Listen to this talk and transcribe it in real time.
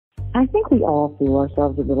I think we all fool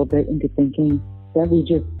ourselves a little bit into thinking that we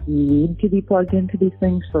just need to be plugged into these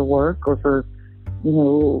things for work or for,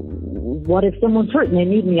 what if someone's hurt and they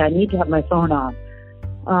need me? I need to have my phone on.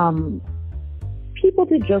 People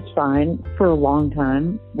did just fine for a long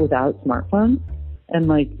time without smartphones.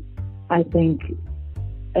 And I think,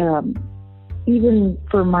 even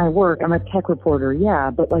for my work, I'm a tech reporter,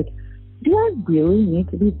 but do I really need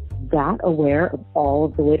to be that aware of all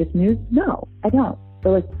of the latest news? No, I don't.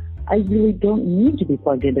 So I really don't need to be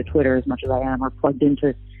plugged into Twitter as much as I am, or plugged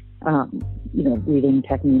into, reading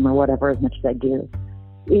Techmeme or whatever as much as I do.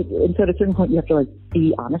 And so at a certain point, you have to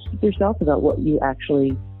be honest with yourself about what you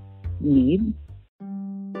actually need.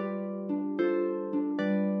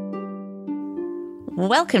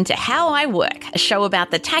 Welcome to How I Work, a show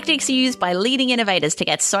about the tactics used by leading innovators to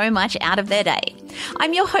get so much out of their day.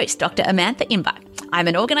 I'm your host, Dr. Amantha Imber. I'm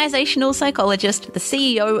an organizational psychologist, the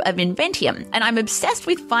CEO of Inventium, and I'm obsessed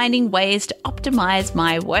with finding ways to optimize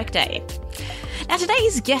my workday. Now,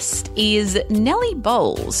 today's guest is Nellie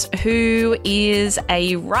Bowles, who is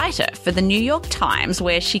a writer for the New York Times,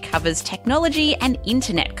 where she covers technology and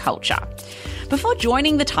internet culture. Before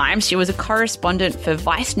joining the Times, she was a correspondent for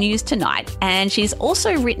Vice News Tonight, and she's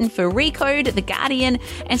also written for Recode, The Guardian,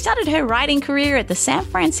 and started her writing career at the San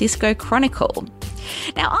Francisco Chronicle.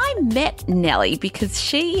 Now, I met Nellie because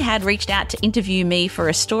she had reached out to interview me for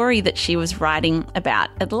a story that she was writing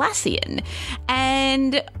about Atlassian.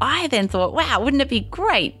 And I then thought, wow, wouldn't it be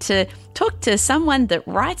great to talk to someone that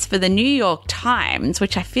writes for the New York Times,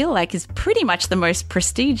 which I feel like is pretty much the most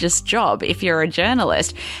prestigious job if you're a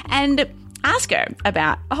journalist, and ask her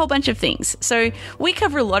about a whole bunch of things. So we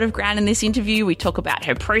cover a lot of ground in this interview. We talk about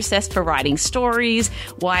her process for writing stories,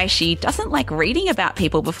 why she doesn't like reading about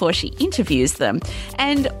people before she interviews them,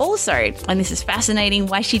 and also, and this is fascinating,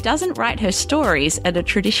 why she doesn't write her stories at a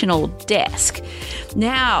traditional desk.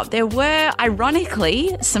 Now, there were,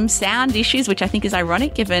 ironically, some sound issues, which I think is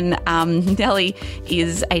ironic given Nellie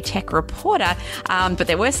is a tech reporter, but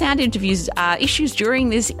there were sound issues during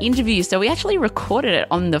this interview, so we actually recorded it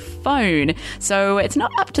on the phone. So it's not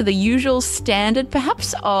up to the usual standard,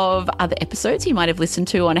 perhaps, of other episodes you might have listened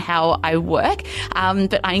to on How I Work.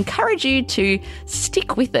 But I encourage you to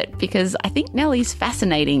stick with it because I think Nellie's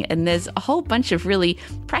fascinating and there's a whole bunch of really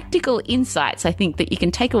practical insights, I think, that you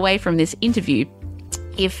can take away from this interview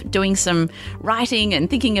if doing some writing and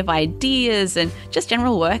thinking of ideas and just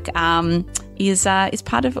general work is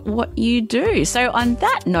part of what you do. So on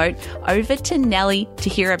that note, over to Nellie to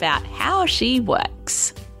hear about how she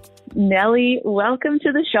works. Nellie, welcome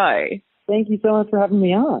to the show. Thank you so much for having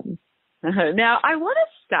me on. Now, I want to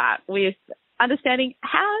start with understanding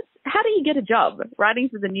how do you get a job writing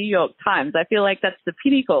for the New York Times? I feel like that's the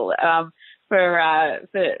pinnacle for a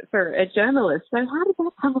journalist. So how did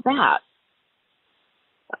that come about?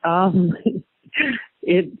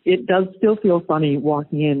 It does still feel funny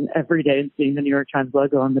walking in every day and seeing the New York Times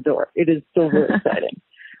logo on the door. It is still very exciting.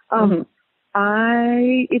 I'm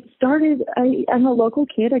a local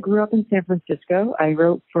kid. I grew up in San Francisco. I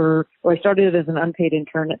started as an unpaid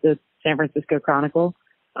intern at the San Francisco Chronicle.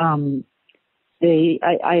 I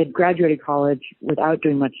had graduated college without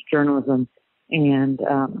doing much journalism, and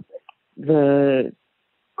the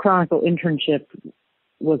Chronicle internship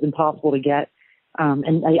was impossible to get.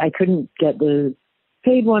 And I couldn't get the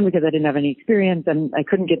paid one because I didn't have any experience, and I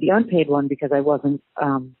couldn't get the unpaid one because I wasn't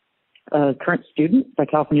a current student. By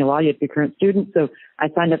California law, you have to be a current student. So I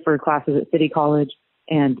signed up for classes at City College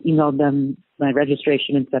and emailed them my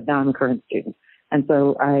registration and said, now I'm a current student. And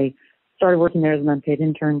so I started working there as an unpaid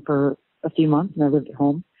intern for a few months, and I lived at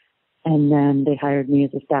home. And then they hired me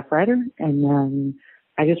as a staff writer, and then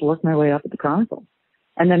I just worked my way up at the Chronicle.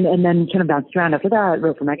 And then kind of bounced around after that. I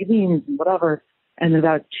wrote for magazines and whatever. And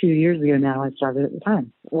about 2 years ago now, I started at the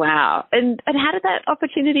Times. Wow. And how did that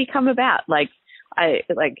opportunity come about? Is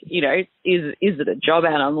it a job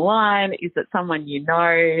out online? Is it someone you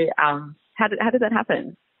know? How did that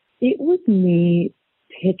happen? It was me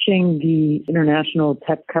pitching the international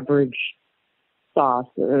tech coverage sauce.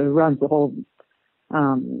 Runs the whole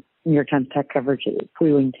New York Times tech coverage.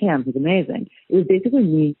 Cleveland Tam, who's amazing. It was basically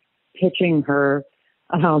me pitching her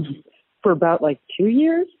for about 2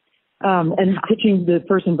 years. And pitching the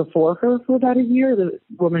person before her for about a year, the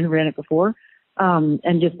woman who ran it before,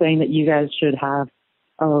 and just saying that you guys should have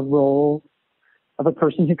a role of a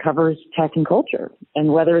person who covers tech and culture.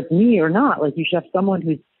 And whether it's me or not, you should have someone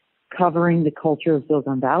who's covering the culture of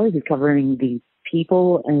Silicon Valley, who's covering the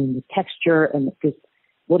people and the texture and just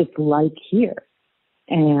what it's like here.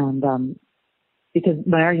 And because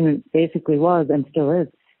my argument basically was, and still is,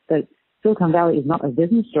 that Silicon Valley is not a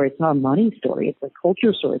business story. It's not a money story. It's a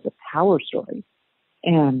culture story. It's a power story.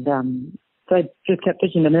 And so I just kept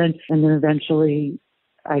pitching them in. And then eventually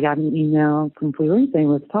I got an email from Freeling saying,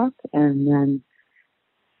 let's talk. And then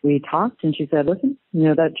we talked and she said, listen,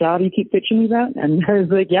 that job you keep pitching me about? And I was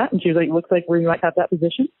like, yeah. And she was like, looks like we might have that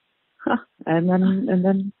position. Huh. And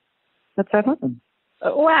then that's how it happened.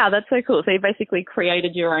 Wow, that's so cool. So you basically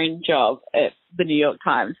created your own job at the New York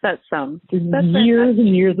Times. That's years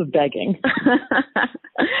and years of begging.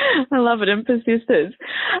 I love it, and persistence.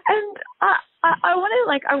 And I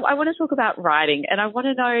want to talk about writing, and I want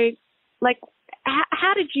to know,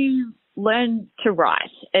 how did you learn to write?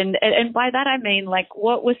 And by that I mean,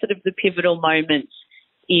 what were sort of the pivotal moments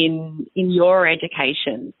in your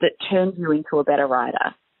education that turned you into a better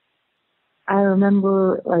writer? I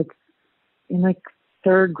remember, in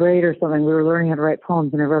third grade or something, we were learning how to write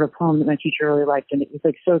poems, and I wrote a poem that my teacher really liked, and it was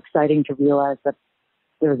so exciting to realize that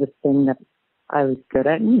there was this thing that I was good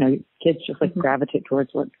at. And, kids just gravitate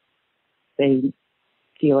towards what they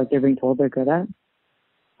feel like they're being told they're good at.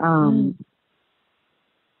 I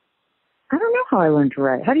don't know how I learned to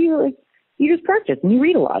write. How do you you just practice and you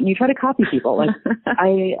read a lot and you try to copy people.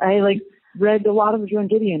 I read a lot of Joan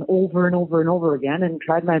Didion over and over and over again and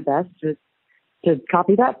tried my best to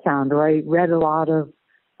copy that sound. Or I read a lot of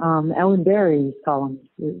Ellen Barry's columns,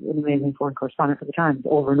 an amazing foreign correspondent for the Times,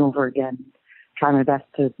 over and over again. Try my best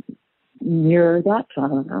to mirror that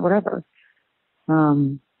tone or whatever.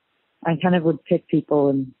 I kind of would pick people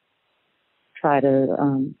and try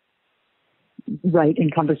to write in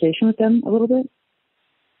conversation with them a little bit.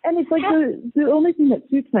 And it's the only thing that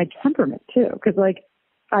suits my temperament too, because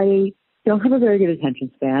I don't have a very good attention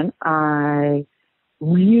span. I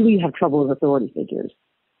really have trouble with authority figures,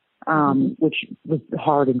 which was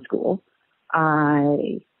hard in school.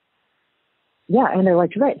 And I like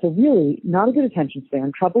to write. So really, not a good attention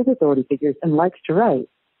span, trouble with authority figures, and likes to write.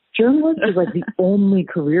 Journalism is the only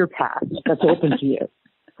career path that's open to you.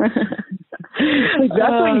 That's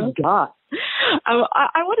what you got. I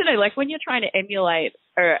want to know, when you're trying to emulate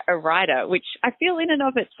a writer, which I feel in and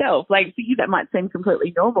of itself, for you that might seem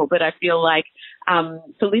completely normal, but I feel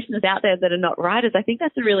for listeners out there that are not writers, I think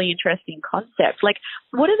that's a really interesting concept.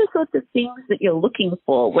 What are the sorts of things that you're looking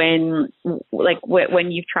for when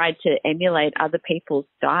you've tried to emulate other people's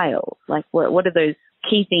styles? What are those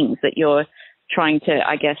key things that you're trying to,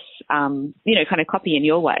 I guess, kind of copy in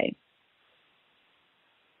your way?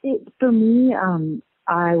 For me,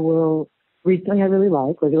 I will read something I really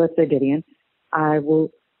like let's say Didion. I will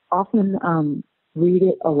often read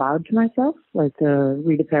it aloud to myself,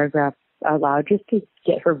 read a paragraph out loud just to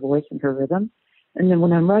get her voice and her rhythm. And then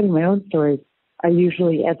when I'm writing my own stories, I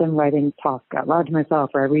usually, as I'm writing, talk out loud to myself,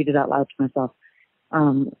 or I read it out loud to myself.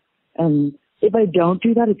 And if I don't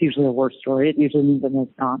do that, it's usually a worse story. It usually means I'm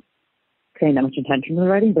not paying that much attention to the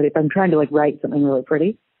writing. But if I'm trying to write something really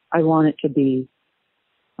pretty, I want it to be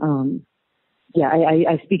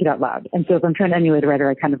I speak it out loud. And so if I'm trying to emulate a writer,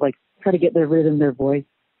 I kind of try to get their rhythm, their voice.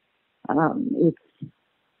 I'm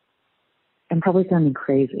probably sounding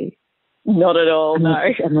crazy. Not at all, no.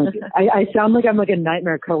 I sound like I'm a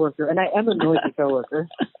nightmare coworker, and I am a noisy coworker.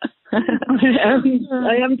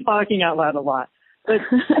 I am talking out loud a lot. And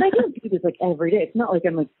I don't do this every day. It's not like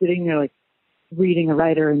I'm sitting there reading a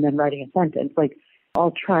writer and then writing a sentence.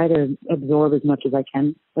 I'll try to absorb as much as I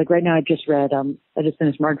can. Right now I just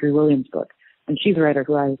finished Marjorie Williams' book. And she's a writer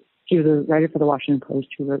she was a writer for the Washington Post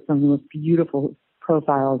who wrote some of the most beautiful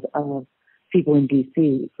profiles of people in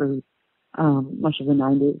D.C. for much of the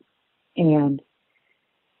 90s. And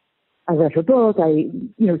I read her book.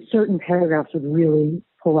 Certain paragraphs would really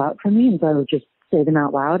pull out from me, and so I would just say them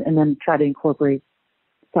out loud and then try to incorporate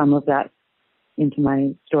some of that into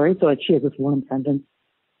my story. So she has this one sentence.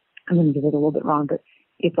 I'm going to get it a little bit wrong, but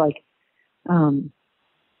it's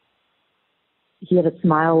he had a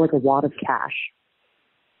smile like a wad of cash.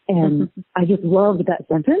 And I just loved that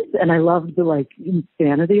sentence, and I loved the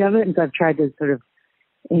insanity of it. And so I've tried to sort of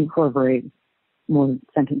incorporate more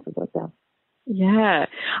sentences like that. Yeah,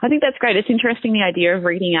 I think that's great. It's interesting, the idea of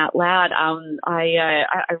reading out loud.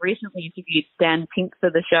 I recently interviewed Stan Pink for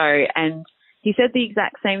the show, and he said the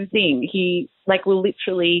exact same thing. He will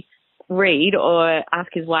literally read or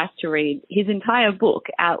ask his wife to read his entire book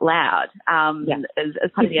out loud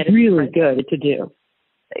as part of the editing. It's really good to do.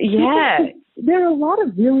 Yeah. There are a lot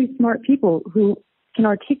of really smart people who can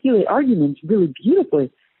articulate arguments really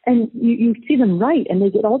beautifully, and you see them write and they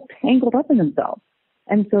get all tangled up in themselves.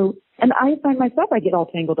 And I find myself, I get all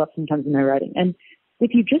tangled up sometimes in my writing. And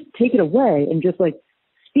if you just take it away and just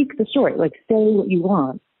speak the story, say what you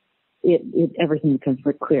want, everything becomes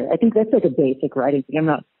very clear. I think that's a basic writing thing. I'm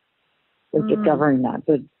not discovering that,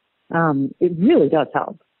 but it really does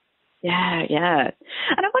help. Yeah.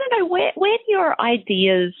 And I want to know, where do your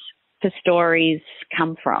ideas for stories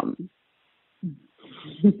come from?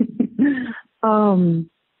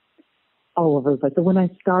 All over the place. So when I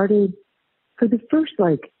started, for the first,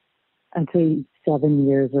 I'd say 7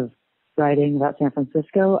 years of writing about San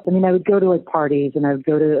Francisco, I mean, I would go to parties and I would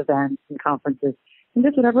go to events and conferences and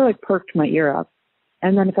just whatever perked my ear up.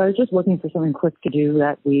 And then if I was just looking for something quick to do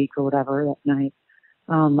that week or whatever that night,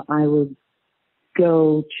 I would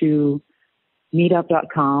go to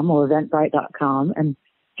meetup.com or eventbrite.com and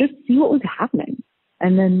just see what was happening.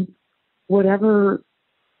 And then whatever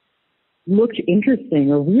looked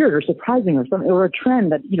interesting or weird or surprising or something, or a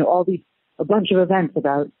trend that, a bunch of events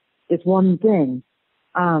about this one thing,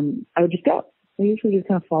 I would just go. I usually just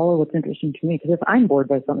kind of follow what's interesting to me, because if I'm bored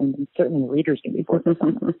by something, then certainly the readers can be bored by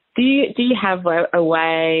something. Do you have a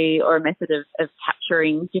way or a method of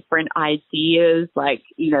capturing different ideas?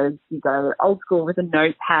 You go old school with a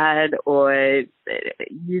notepad or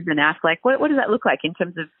use an app? What does that look like in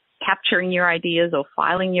terms of capturing your ideas or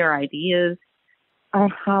filing your ideas? I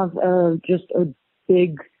have just a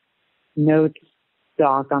big notes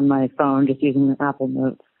doc on my phone, just using the Apple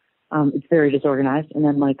Notes. It's very disorganized, and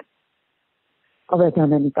then I'll write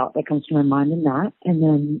down any thought that comes to my mind in that, and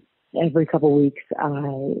then every couple of weeks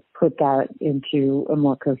I put that into a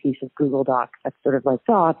more cohesive Google Doc that's sort of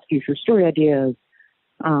thoughts, future story ideas.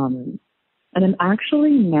 And I'm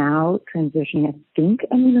actually now transitioning. I think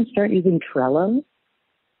I'm going to start using Trello.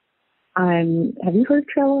 Have you heard of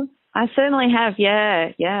Trello? I certainly have,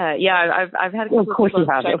 yeah. I've had. Of course you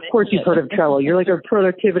have. Of course you've heard of Trello. You're a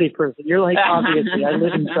productivity person. You're obviously, I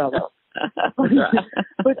live in Trello.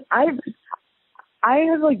 But I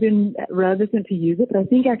have been reticent to use it, but I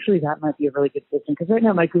think actually that might be a really good system, because right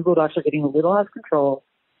now my Google Docs are getting a little out of control.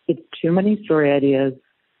 It's too many story ideas.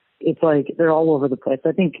 It's they're all over the place.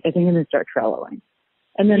 I think I'm going to start Trelloing,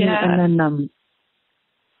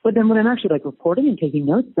 but then when I'm actually reporting and taking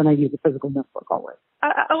notes, then I use a physical notebook always.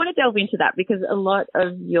 I want to delve into that, because a lot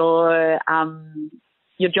of your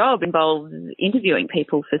job involves interviewing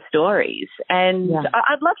people for stories, and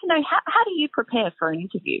I'd love to know, how do you prepare for an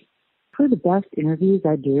interview? For the best interviews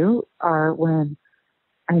I do are when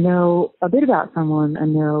I know a bit about someone, I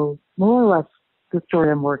know more or less the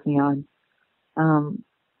story I'm working on,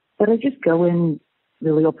 but I just go in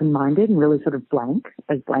really open-minded and really sort of blank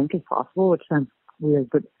as possible, which sounds weird,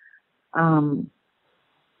 but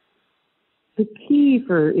the key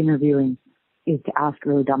for interviewing is to ask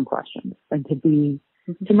really dumb questions and to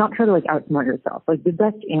not try to outsmart yourself. The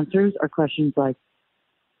best answers are questions like,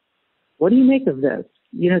 what do you make of this?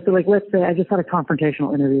 So let's say I just had a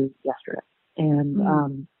confrontational interview yesterday and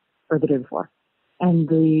or the day before. And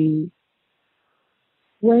the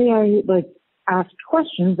way I asked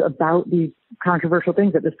questions about these controversial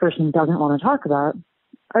things that this person doesn't want to talk about,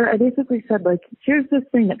 I basically said, here's this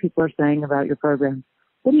thing that people are saying about your program.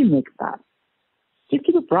 What do you make of that? Just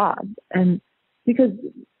keep it broad. And because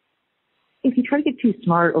if you try to get too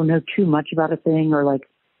smart or know too much about a thing, or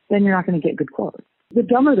then you're not going to get good quotes. The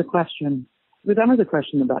dumber the question, the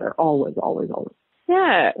better. Always, always, always.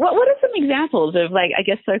 Yeah. What are some examples of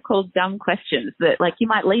so-called dumb questions that you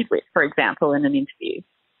might lead with, for example, in an interview?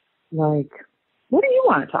 What do you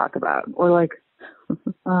want to talk about? Or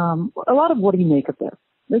a lot of, what do you make of this?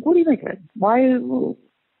 What do you make of it? Why?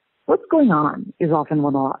 What's going on is often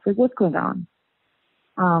one a lot. What's going on?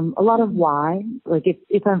 A lot of why.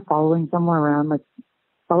 If I'm following someone around,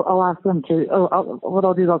 I'll ask them what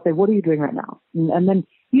I'll do is I'll say, what are you doing right now? And then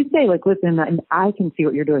you say, listen, and I can see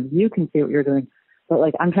what you're doing. You can see what you're doing.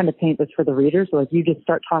 But I'm trying to paint this for the reader. So you just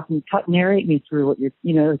start talking, narrate me through what you're,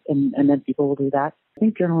 and then people will do that. I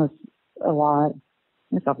think journalists a lot,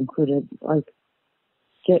 myself included,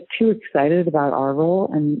 get too excited about our role,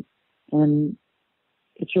 and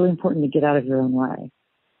it's really important to get out of your own way.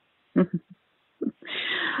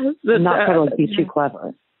 Not try to be too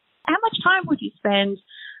clever. How much time would you spend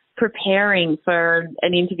preparing for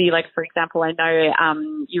an interview? For example, I know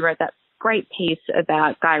you wrote that great piece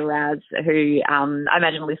about Guy Raz, who I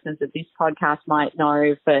imagine listeners of this podcast might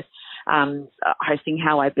know for hosting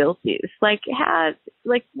How I Built This.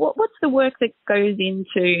 What's the work that goes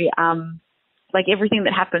into everything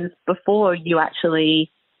that happens before you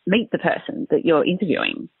actually meet the person that you're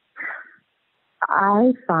interviewing?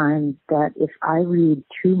 I find that if I read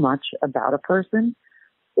too much about a person,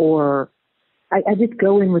 or I just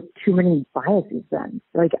go in with too many biases then.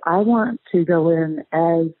 I want to go in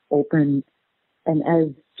as open and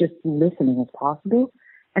as just listening as possible.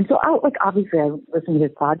 And so obviously I listened to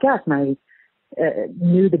his podcast and I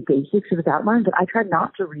knew the basics of his outline, but I tried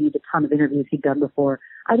not to read a ton of interviews he'd done before.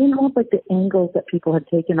 I didn't want the angles that people had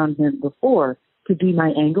taken on him before to be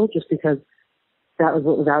my angle just because that was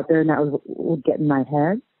what was out there and that was what would get in my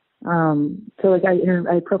head. So like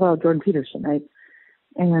I profiled Jordan Peterson,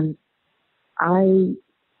 and I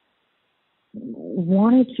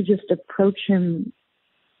wanted to just approach him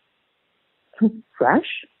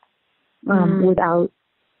fresh, without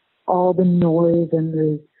all the noise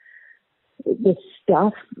and the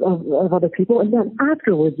stuff of other people. And then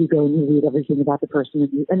afterwards you go and you read everything about the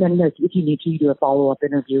person, and then if you need to, you do a follow-up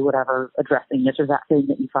interview, whatever, addressing this or that thing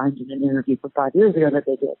that you find in an interview from 5 years ago that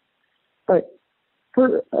they did. But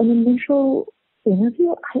for an initial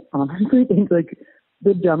interview, I honestly think like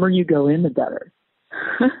the dumber you go in, the better.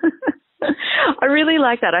 I really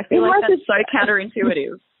like that. I feel like that's so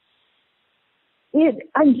counterintuitive.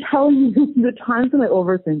 I'm telling you, the times when I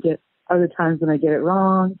overthink it are the times when I get it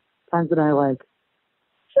wrong, times when I like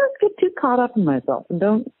just get too caught up in myself and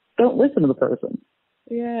don't listen to the person.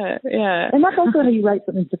 Yeah, yeah. And that's also how you write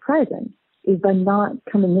something surprising, is by not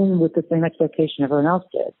coming in with the same expectation everyone else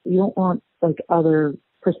did. You don't want like other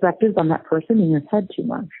perspectives on that person in your head too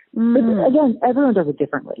much. But again, everyone does it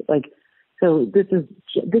differently. Like, so this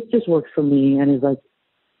just works for me, and is like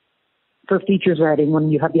for features writing when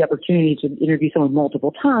you have the opportunity to interview someone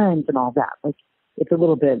multiple times and all that. Like, it's a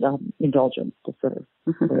little bit indulgent to sort of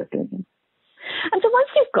put it in. And so once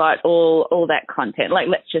you've got all that content, like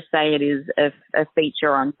let's just say it is a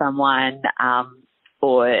feature on someone,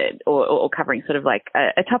 or covering sort of like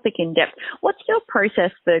a topic in depth, what's your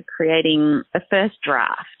process for creating a first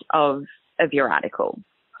draft of your article?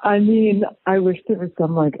 I mean, I wish there was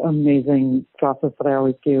some like amazing process that I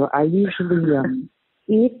always do. I usually,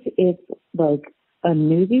 if it's like a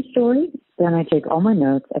newsy story, then I take all my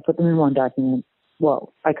notes, I put them in one document.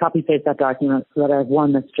 Well, I copy paste that document so that I have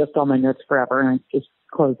one that's just all my notes forever, and I just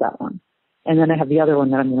close that one. And then I have the other one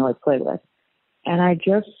that I'm going to like play with. And I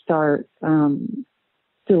just start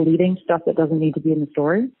deleting stuff that doesn't need to be in the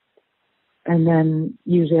story. And then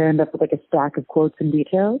usually I end up with like a stack of quotes and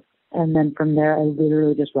details. And then from there, I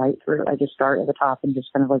literally just write through. I just start at the top and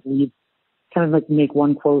just kind of like make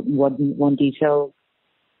one quote and one detail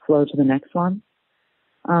flow to the next one.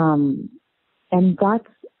 And that's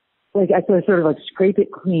like, I sort of like scrape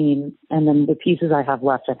it clean, and then the pieces I have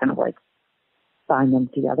left, I kind of like bind them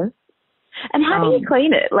together. And how do you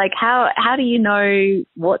clean it? Like, how do you know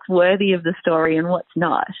what's worthy of the story and what's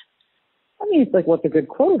not? I mean, it's like, what's a good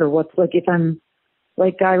quote, or what's like, if I'm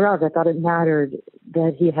like Guy Raz, I thought it mattered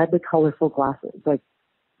that he had the colorful glasses, like,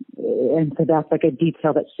 and so that's like a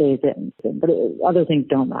detail that stays in. But other things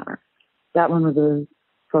don't matter. That one was a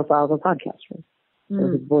profile of a podcaster, so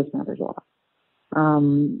his voice matters a lot.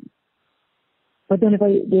 But then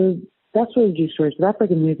the best way to do stories, so that's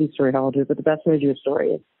like a movie story, how I'll do it, but the best way to do a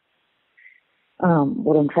story is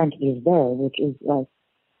what I'm trying to do there, which is like,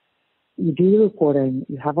 you do the reporting,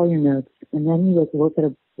 you have all your notes, and then you like look at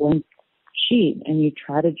a blank sheet and you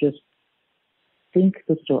try to just think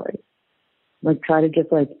the story. Like, try to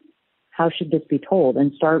just like, how should this be told?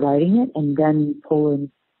 And start writing it, and then pull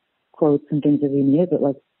in quotes and things as you need it, but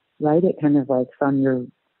like write it kind of like from your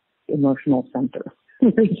emotional center.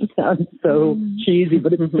 It just sounds so cheesy,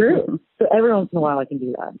 but it's true. So every once in a while I can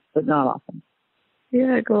do that, but not often.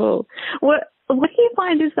 Yeah, cool. What do you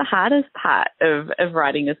find is the hardest part of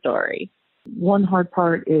writing a story? One hard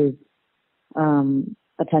part is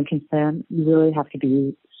attention span. You really have to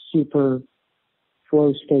be super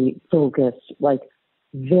flow state focused, like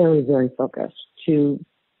very, very focused to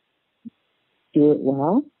do it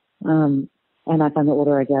well. And I find the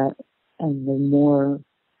older I get and the more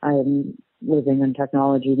I'm living in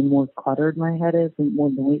technology, the more cluttered my head is, the more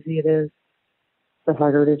noisy it is, the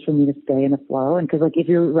harder it is for me to stay in a flow. And because like if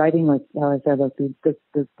you're writing, like how I said, like the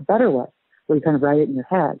better way, where you kind of write it in your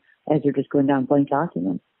head as you're just going down blank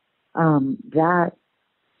documents, that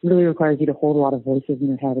really requires you to hold a lot of voices in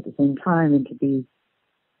your head at the same time and to be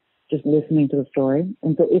just listening to the story.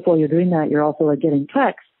 And so if while you're doing that, you're also like getting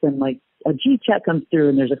texts and like a G chat comes through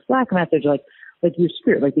and there's a Slack message, like you're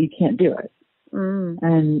screwed, like you can't do it.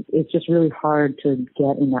 And it's just really hard to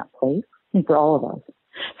get in that place, I think, for all of us.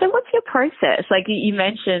 So what's your process? Like you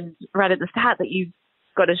mentioned right at the start that you've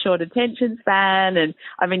got a short attention span, and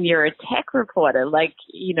I mean, you're a tech reporter. Like,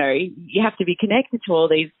 you know, you have to be connected to all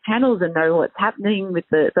these channels and know what's happening with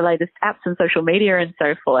the latest apps and social media and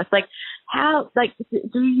so forth. Like, how, like,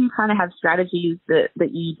 do you kind of have strategies that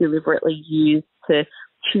you deliberately use to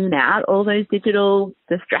tune out all those digital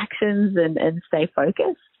distractions and stay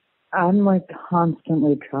focused? I'm like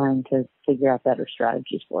constantly trying to figure out better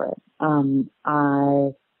strategies for it.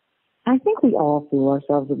 I think we all fool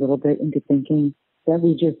ourselves a little bit into thinking that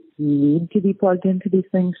we just need to be plugged into these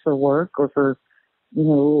things for work or for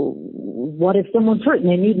what if someone's hurt and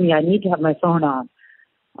they need me? I need to have my phone on.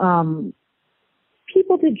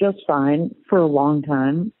 People did just fine for a long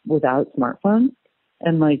time without smartphones.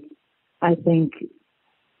 And like, I think,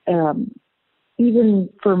 even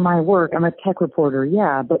for my work, I'm a tech reporter.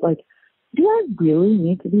 Yeah. But like, do I really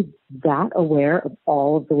need to be that aware of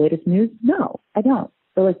all of the latest news? No, I don't.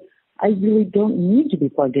 So like, I really don't need to be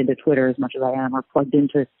plugged into Twitter as much as I am, or plugged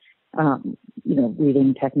into,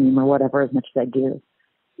 reading Techmeme or whatever as much as I do.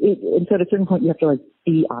 And so at a certain point, you have to like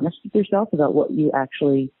be honest with yourself about what you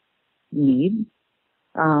actually need.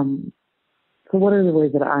 So what are the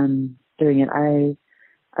ways that I'm doing it? I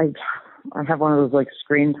have one of those like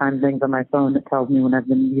screen time things on my phone that tells me when I've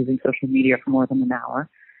been using social media for more than an hour.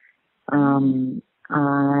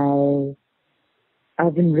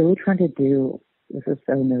 I've been really trying to do, this is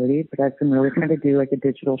so nerdy, but I've been really trying to do like a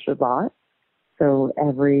digital Shabbat. So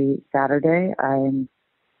every Saturday I'm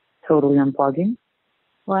totally unplugging.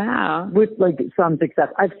 Wow. With like some success.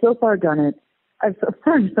 I've so far done it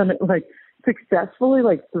like successfully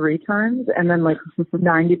like 3 times, and then like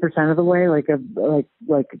 90% of the way like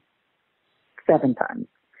 7 times.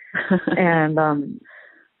 And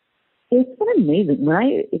it's been amazing.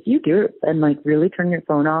 If you do it and like really turn your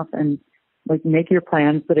phone off and like make your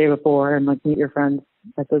plans the day before and like meet your friends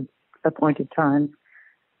at the appointed time,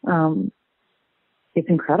 it's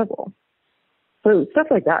incredible. So stuff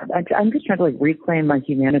like that. I'm just trying to like reclaim my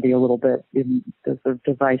humanity a little bit in the sort of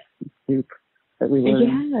device soup that we live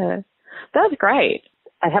in. Yeah, that's great.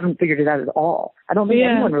 I haven't figured it out at all. I don't think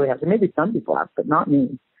anyone really has. Maybe some people have, but not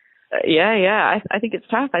me. Yeah. I think it's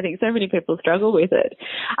tough. I think so many people struggle with it.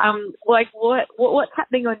 Like what's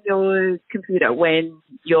happening on your computer when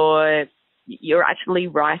you're actually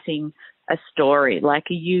writing a story? Like,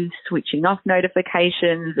 are you switching off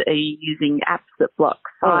notifications? Are you using apps that block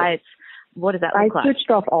sites? What does that look like? I switched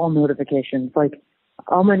off all notifications. Like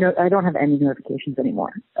all my I don't have any notifications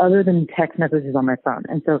anymore, other than text messages on my phone.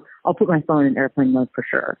 And so I'll put my phone in airplane mode for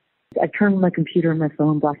sure. I turned my computer and my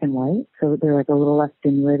phone black and white, so they're like a little less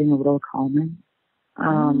stimulating, a little calming.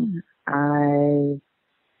 And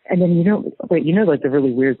then like the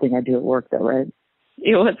really weird thing I do at work though, right?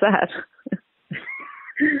 Yeah, what's that?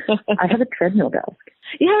 I have a treadmill desk.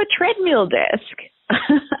 You have a treadmill desk?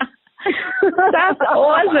 That's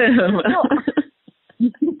awesome.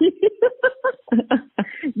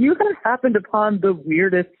 You have happened upon the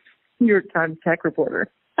weirdest New York Times tech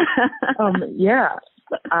reporter. Yeah,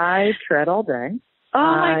 I tread all day. Oh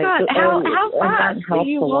my God! How fast are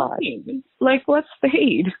you walking? Like, what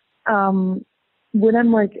speed? When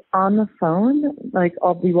I'm like on the phone, like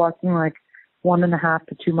I'll be walking like 1.5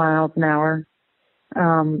 to 2 miles an hour.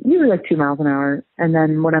 Usually like 2 miles an hour. And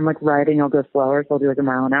then when I'm like riding, I'll go slower. So I'll do like 1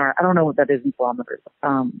 mile an hour. I don't know what that is in kilometers.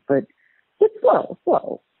 But it's slow.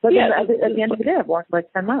 But yeah, at the end of the day, I've walked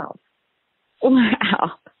like 10 miles.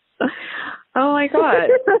 Wow. Oh my God.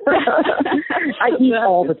 I eat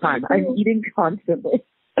all the time. I'm eating constantly.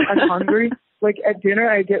 I'm hungry. Like at dinner,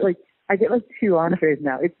 I get like 2 entrees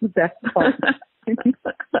now. It's the best part.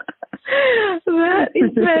 That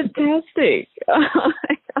is fantastic. Oh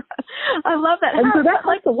my God. I love that. And so that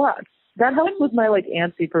helps a lot. That helps with my like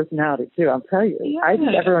antsy personality too. I'll tell you. Yeah. I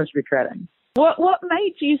think everyone should be treading. What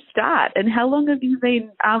made you start, and how long have you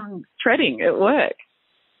been treading at work?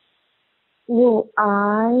 Well,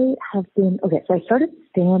 I have been so I started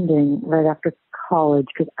standing right after college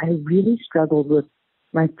because I really struggled with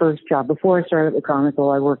my first job. Before I started at the Chronicle,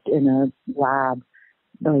 I worked in a lab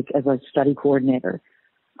like as a study coordinator.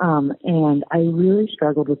 And I really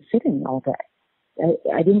struggled with sitting all day.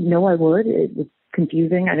 I didn't know I would. It was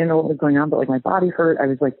confusing. I didn't know what was going on, but like my body hurt. I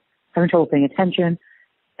was like having trouble paying attention.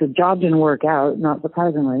 The job didn't work out, not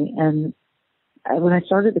surprisingly. And when I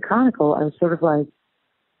started the Chronicle, I was sort of like,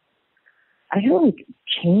 I had to like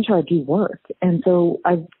change how I do work. And so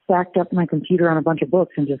I stacked up my computer on a bunch of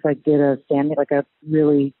books and just like did a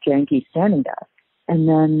really janky standing desk. And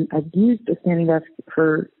then I've used a standing desk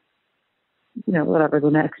for the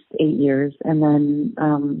next 8 years. And then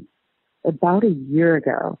about a year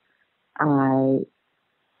ago,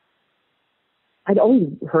 I'd always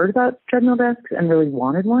heard about treadmill desks and really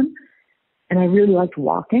wanted one. And I really liked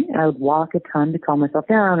walking. I would walk a ton to calm myself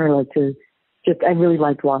down or like to I really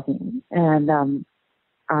liked walking. And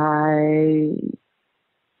I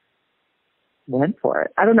went for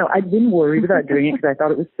it. I don't know. I'd been worried about doing it because I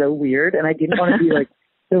thought it was so weird. And I didn't want to be like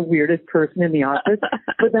the weirdest person in the office.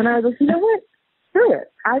 But then I was like, you know what? Screw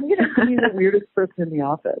it. I'm going to be the weirdest person in the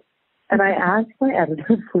office. And I asked my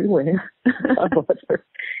editor, Freeway,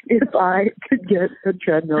 if I could get a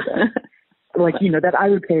treadmill desk, that I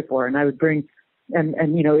would pay for, and I would bring,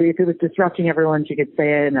 And you know, if it was disrupting everyone, she could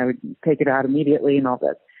say it, and I would take it out immediately and all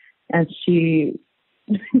this. And she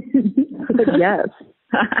said yes.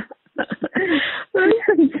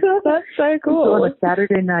 That's so cool. So on a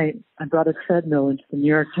Saturday night, I brought a treadmill into the New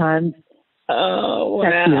York Times. Oh,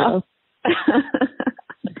 wow.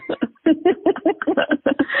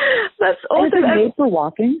 That's awesome. It's made for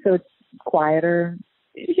walking, so it's quieter.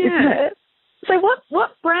 Yeah. So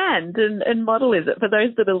what brand and model is it for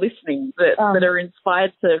those that are listening that are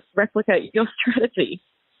inspired to replicate your strategy?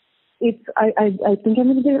 It's I think I'm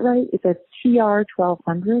going to get it right. It's a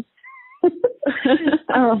TR1200.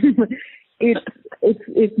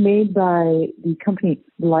 It's made by the company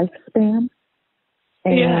Lifespan,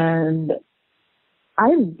 and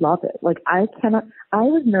I love it. Like I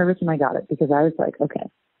was nervous when I got it because I was like, okay,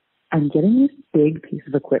 I'm getting this big piece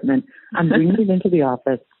of equipment. I'm bringing it into the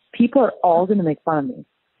office. People are all going to make fun of me,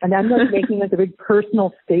 and I'm like making like a big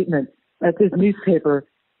personal statement at this newspaper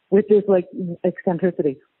with this like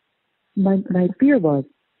eccentricity. My fear was,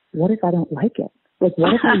 what if I don't like it? Like,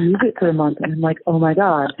 what if I use it for a month? And I'm like, oh my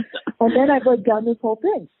God. And then I've like done this whole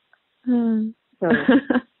thing. So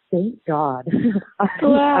thank God.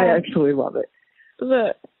 I actually love it.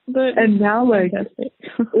 And now, like,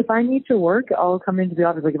 if I need to work, I'll come into the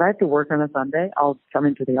office. Like, if I have to work on a Sunday, I'll come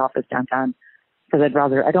into the office downtown because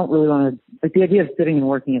I don't really want to, like, the idea of sitting and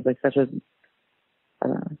working is like such a, I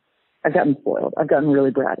don't know. I've gotten spoiled. I've gotten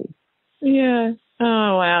really bratty. Yeah.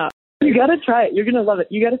 Oh, wow. You got to try it. You're going to love it.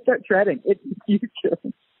 You got to start treading. It's huge.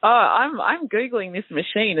 Oh, I'm Googling this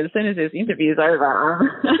machine as soon as this interview is over.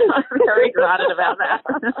 I'm very excited about that.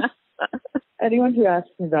 Anyone who asks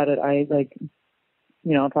me about it, I like,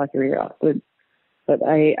 you know, I'll talk your ear off. But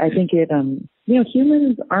I think it, you know,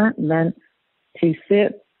 humans aren't meant to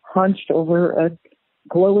sit hunched over a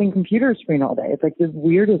glowing computer screen all day. It's like the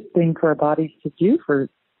weirdest thing for our bodies to do for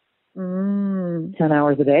 10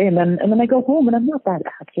 hours a day. And then I go home and I'm not that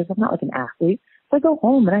active. I'm not like an athlete. So I go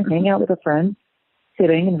home and I hang out with a friend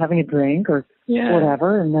sitting and having a drink or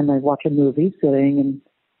whatever. And then I watch a movie sitting and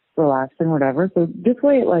relaxing, whatever. So this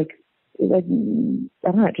way, I don't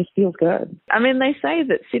know, it just feels good. I mean, they say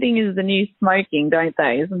that sitting is the new smoking, don't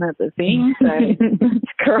they? Isn't that the thing? So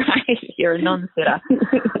it's great. You're a non-sitter.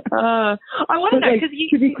 I want to know, because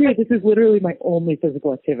to be clear, this is literally my only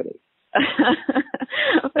physical activity.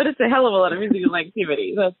 But it's a hell of a lot of physical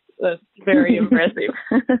activity. That's very impressive.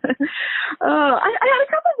 I had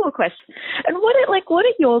a couple more questions. And what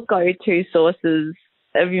are your go-to sources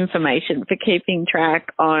of information for keeping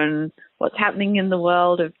track on what's happening in the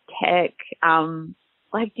world of tech? Do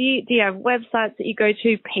you have websites that you go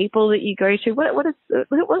to, people that you go to? What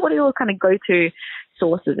are your kind of go-to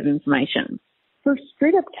sources of information? For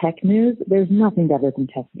straight up tech news, there's nothing better than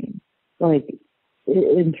tech news. Like,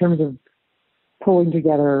 in terms of pulling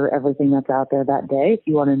together everything that's out there that day, if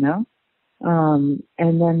you want to know.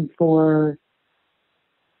 And then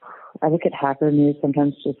I look at hacker news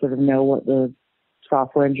sometimes to sort of know what the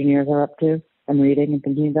software engineers are up to and reading and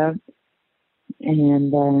thinking about.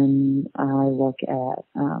 And then I look at,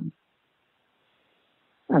 I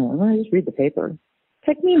don't know, I just read the paper.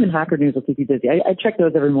 TechMeme and Hacker News will keep you busy. I check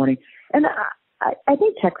those every morning. And I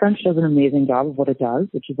think TechCrunch does an amazing job of what it does,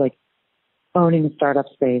 which is like owning the startup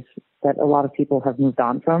space that a lot of people have moved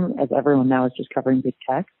on from, as everyone now is just covering big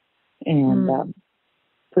tech. And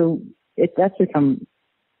so that's become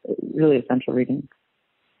really essential reading.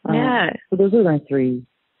 So those are my three.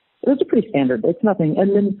 Those are pretty standard. It's nothing.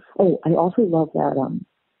 And then, I also love that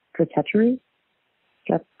Stratechery.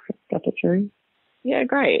 Yeah,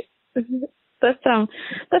 great.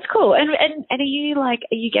 That's cool. And are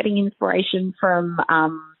you getting inspiration from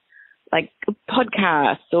like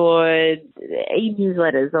podcasts or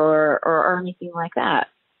e-newsletters or anything like that?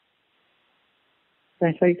 Can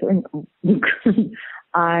I tell you something?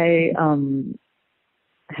 I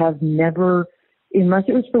have never, unless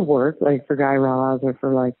it was for work, like for Guy Raz or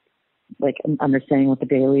for like understanding what the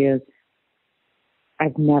Daily is,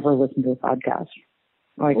 I've never listened to a podcast.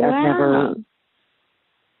 Like wow.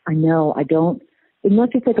 I don't, unless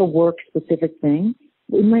it's like a work specific thing.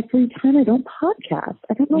 In my free time, I don't podcast.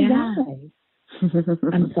 I don't know why.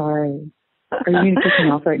 I'm sorry. Are you going to kick me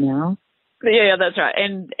off right now? Yeah, that's right.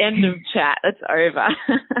 End of chat. It's over.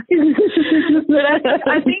 But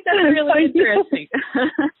I think that's really interesting.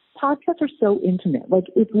 Podcasts are so intimate. Like,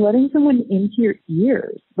 it's letting someone into your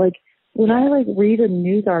ears. Like, when I read a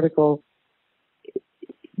news article,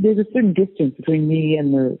 there's a certain distance between me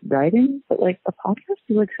and the writing, but a podcast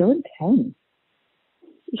is so intense.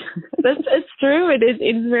 It's true.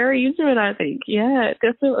 It's very intimate, I think. Yeah,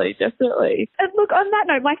 definitely. And look, on that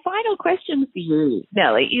note, my final question for you,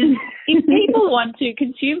 Nellie, is if people want to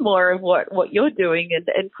consume more of what you're doing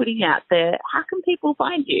and putting out there, how can people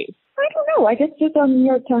find you? I don't know. I guess just on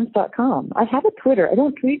NewYorkTimes.com. I have a Twitter. I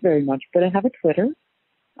don't tweet very much, but I have a Twitter.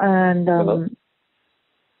 And all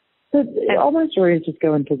my stories just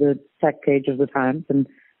go into the tech page of the Times. And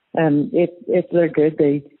if they're good,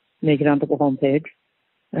 they make it onto the homepage.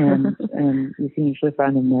 And you can usually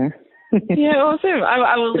find them there. Yeah, awesome.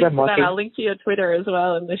 I will link to that. I'll link to your Twitter as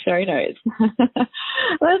well in the show notes.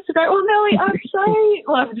 That's great. Well, Nellie, I've so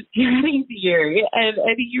loved chatting to you and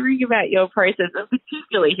hearing about your process, and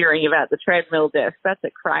particularly hearing about the treadmill desk. That's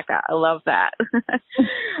a cracker. I love that.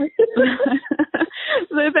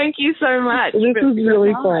 So thank you so much. This was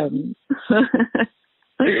really fun.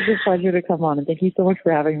 It was a pleasure to come on, and thank you so much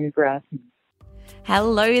for having me, Brad.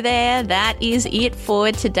 Hello there. That is it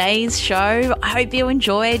for today's show. I hope you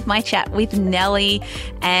enjoyed my chat with Nellie.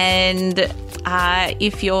 And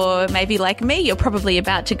if you're maybe like me, you're probably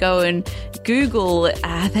about to go and Google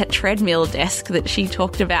that treadmill desk that she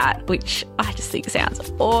talked about, which I just think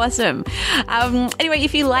sounds awesome. Anyway,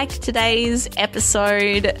 if you liked today's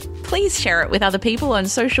episode, please share it with other people on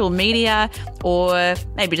social media, or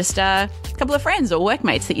maybe just a couple of friends or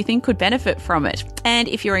workmates that you think could benefit from it. And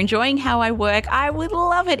if you're enjoying How I Work, I would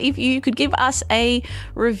love it if you could give us a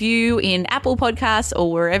review in Apple Podcasts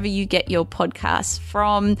or wherever you get your podcasts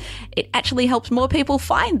from. It actually helps more people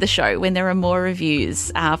find the show when there are more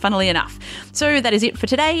reviews, funnily enough. So that is it for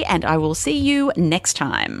today, and I will see you next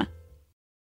time.